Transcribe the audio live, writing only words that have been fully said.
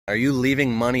Are you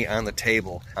leaving money on the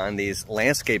table on these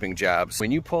landscaping jobs?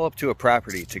 When you pull up to a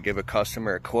property to give a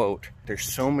customer a quote, there's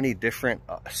so many different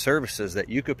services that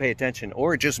you could pay attention,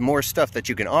 or just more stuff that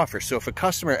you can offer. So if a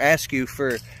customer asks you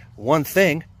for one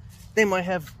thing, they might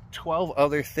have 12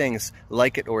 other things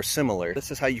like it or similar.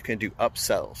 This is how you can do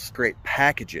upsells, create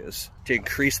packages to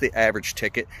increase the average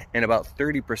ticket, and about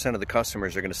 30% of the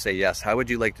customers are going to say yes. How would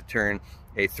you like to turn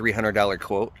a $300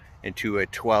 quote into a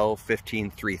 $12,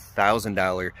 $15,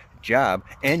 $3,000 job,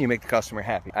 and you make the customer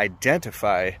happy?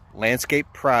 Identify landscape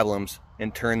problems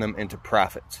and turn them into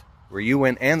profits, where you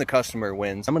win and the customer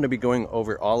wins. I'm going to be going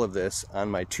over all of this on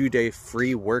my 2-day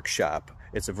free workshop.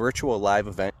 It's a virtual live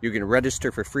event. You can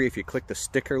register for free if you click the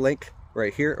sticker link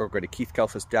right here, or go to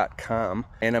keithkalfas.com,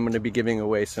 and I'm going to be giving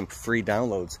away some free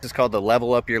downloads. This is called the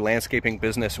Level Up Your Landscaping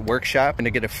Business Workshop, and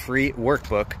to get a free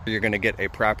workbook, you're going to get a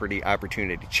property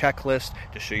opportunity checklist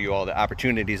to show you all the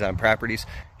opportunities on properties.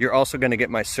 You're also going to get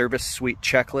my service suite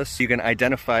checklist. You can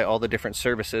identify all the different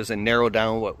services and narrow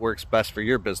down what works best for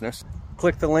your business.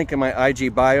 Click the link in my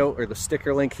IG bio or the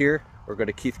sticker link here, or go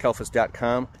to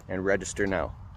keithkalfas.com and register now.